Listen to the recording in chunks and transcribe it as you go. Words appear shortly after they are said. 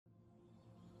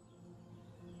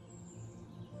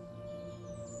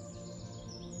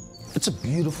It's a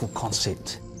beautiful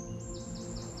concept.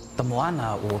 The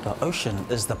Moana, or the ocean,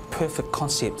 is the perfect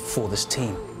concept for this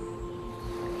team.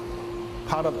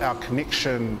 Part of our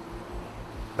connection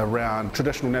around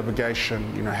traditional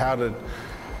navigation, how did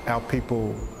our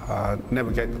people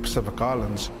navigate the Pacific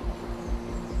Islands?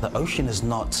 The ocean is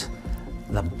not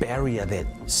the barrier that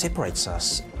separates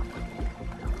us.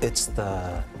 It's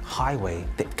the highway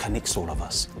that connects all of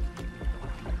us.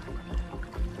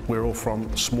 We're all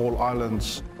from small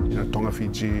islands, Tonga,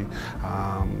 Fiji,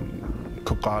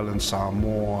 Cook Islands,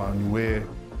 Samoa, Niue.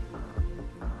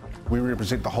 We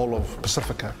represent the whole of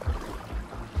Pasifika.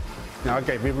 I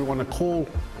gave everyone a call.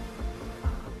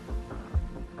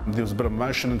 There was a bit of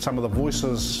emotion in some of the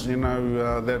voices,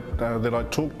 that I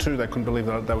talked to. They couldn't believe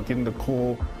that they were getting the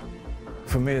call.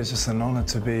 For me, it's just an honour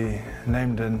to be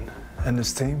named in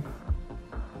this team.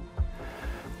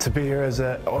 To be here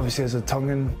obviously as a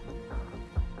Tongan,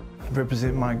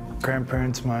 represent my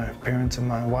grandparents, my parents, and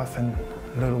my wife and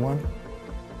little one.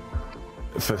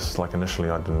 First, initially,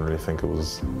 I didn't really think it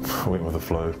was went with the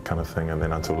flow kind of thing, and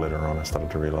then until later on, I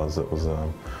started to realise it was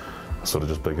sort of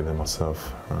just bigger than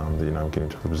myself. Getting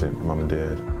to represent mum and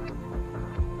dad.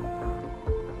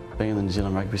 Being in the New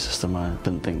Zealand rugby system, I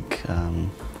didn't think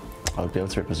I would be able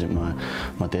to represent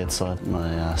my dad's side,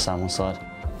 my Samoan side.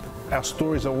 Our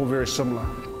stories are all very similar.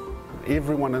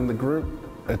 Everyone in the group,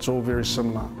 it's all very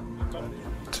similar.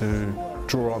 To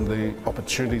draw on the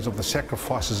opportunities of the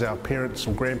sacrifices our parents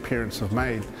or grandparents have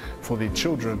made for their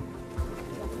children.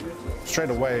 Straight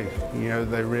away,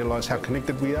 they realise how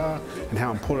connected we are and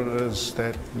how important it is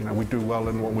that we do well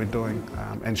in what we're doing,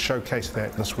 and showcase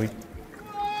that this week.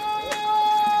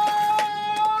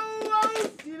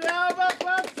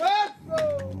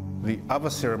 The other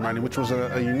ceremony, which was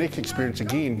a unique experience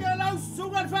again.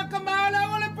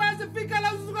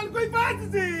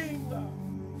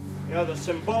 The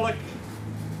symbolic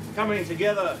coming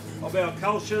together of our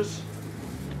cultures,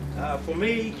 for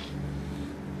me,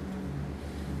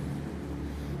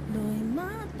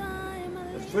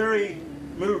 it's very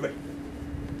moving.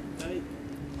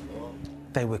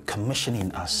 They were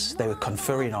commissioning us, they were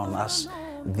conferring on us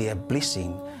their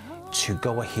blessing to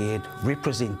go ahead,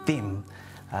 represent them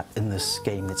in this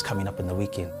game that's coming up in the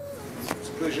weekend. It's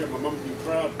a pleasure, my mum to be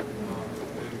proud.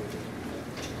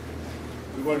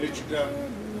 We won't let you down.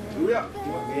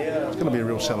 It's going to be a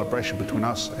real celebration between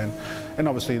us and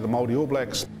obviously the Māori All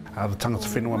Blacks, the tangata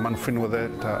whenua, mana whenua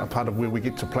that are part of where we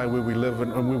get to play, where we live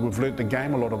and where we've learnt the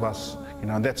game, a lot of us,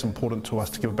 and that's important to us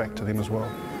to give back to them as well.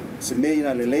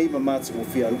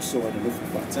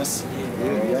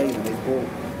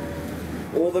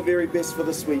 All the very best for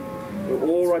this week. We're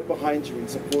all right behind you and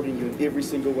supporting you in every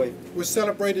single way. We're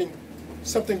celebrating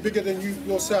something bigger than you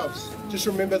yourselves. Just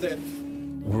remember that.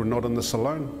 We're not in this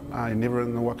alone, never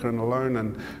in the Wakaran alone,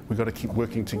 and we've got to keep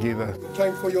working together.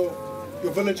 Playing for your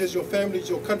villages, your families,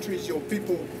 your countries, your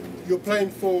people. You're playing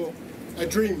for a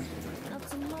dream.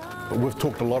 We've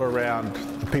talked a lot around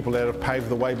the people that have paved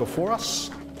the way before us.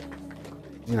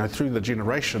 Through the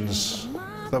generations,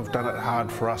 they've done it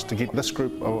hard for us to get this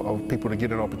group of people to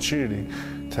get an opportunity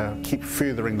to keep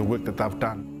furthering the work that they've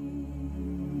done.